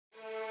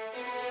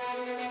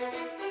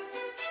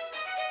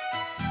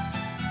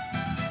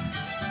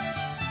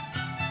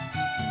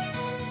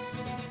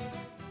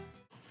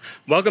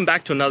Welcome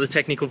back to another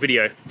technical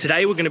video.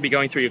 Today we're going to be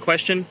going through your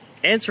question,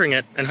 answering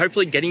it, and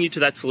hopefully getting you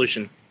to that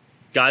solution.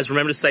 Guys,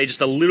 remember to stay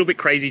just a little bit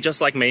crazy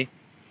just like me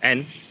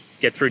and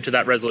get through to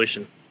that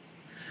resolution.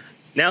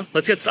 Now,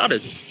 let's get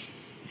started.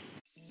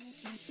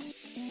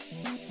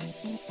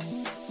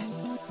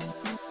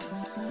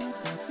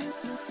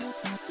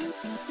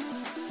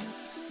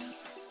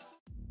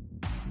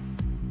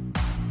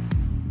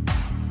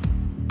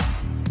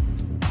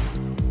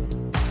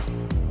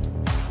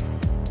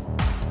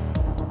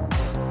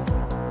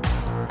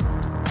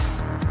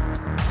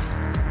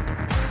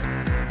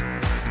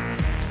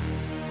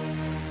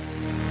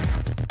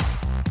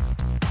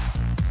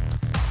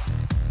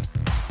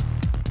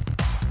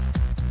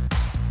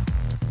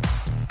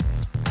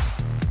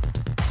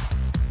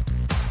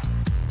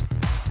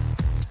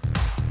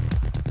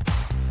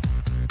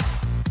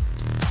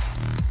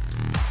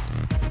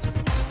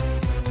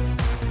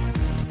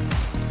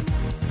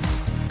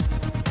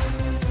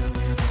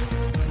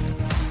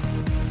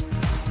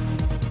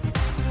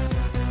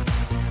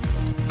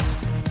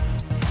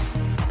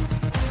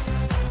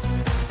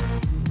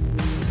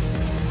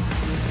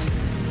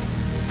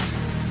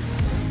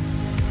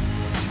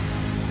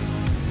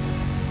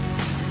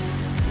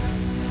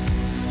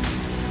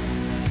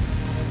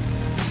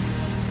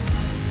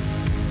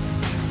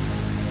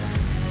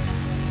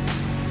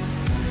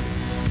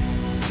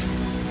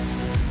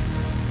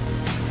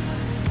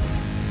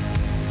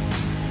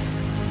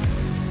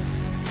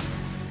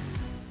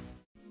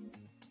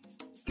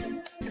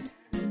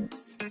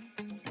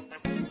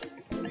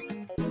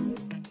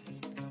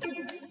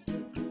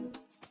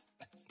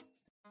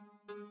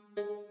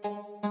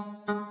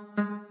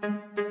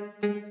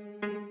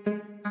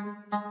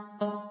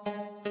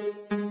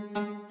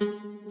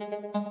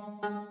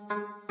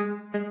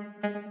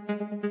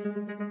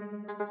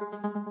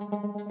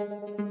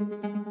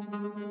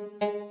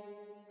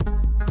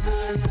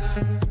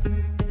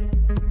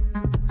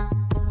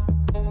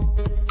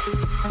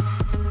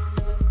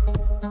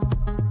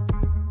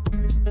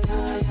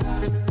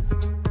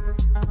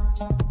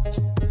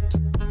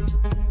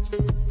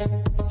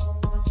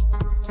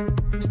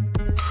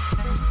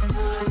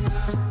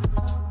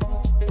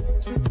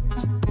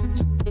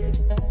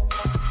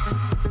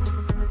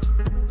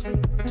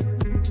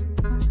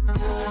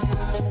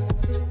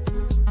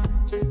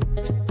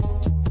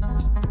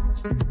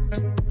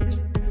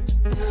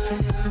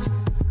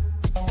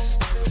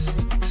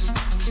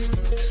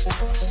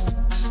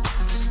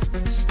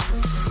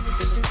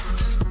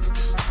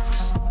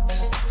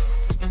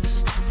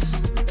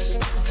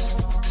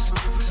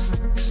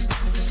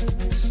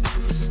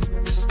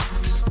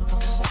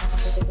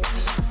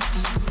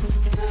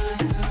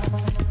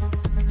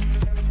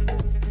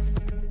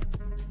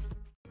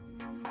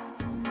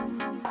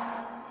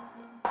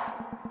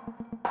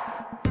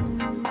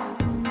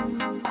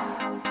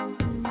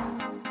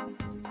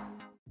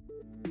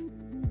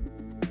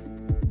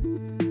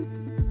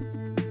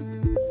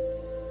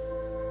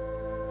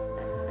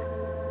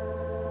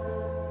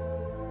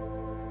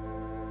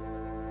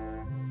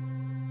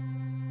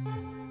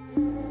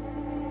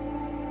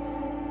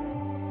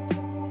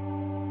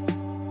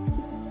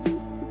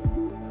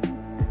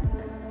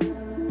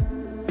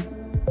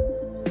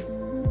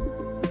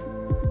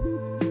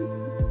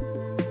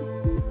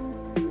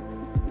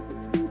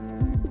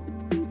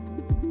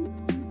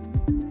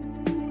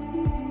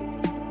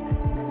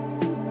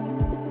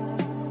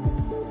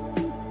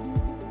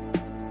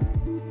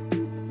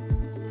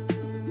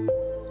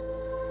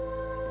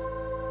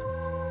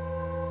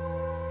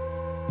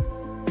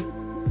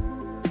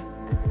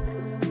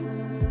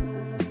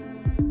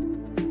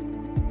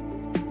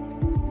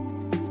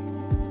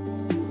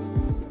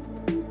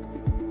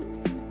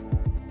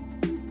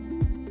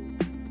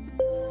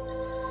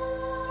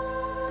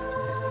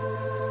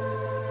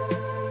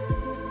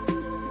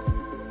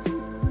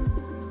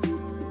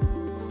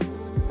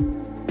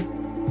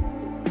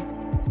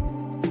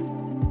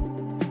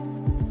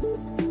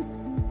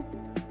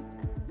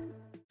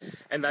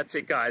 And that's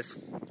it, guys.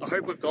 I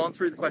hope we've gone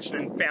through the question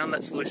and found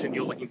that solution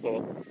you're looking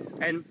for.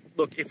 And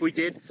look, if we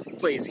did,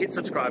 please hit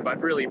subscribe.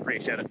 I'd really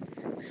appreciate it.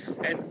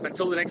 And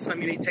until the next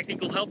time you need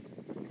technical help,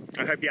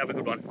 I hope you have a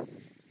good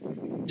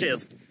one.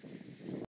 Cheers.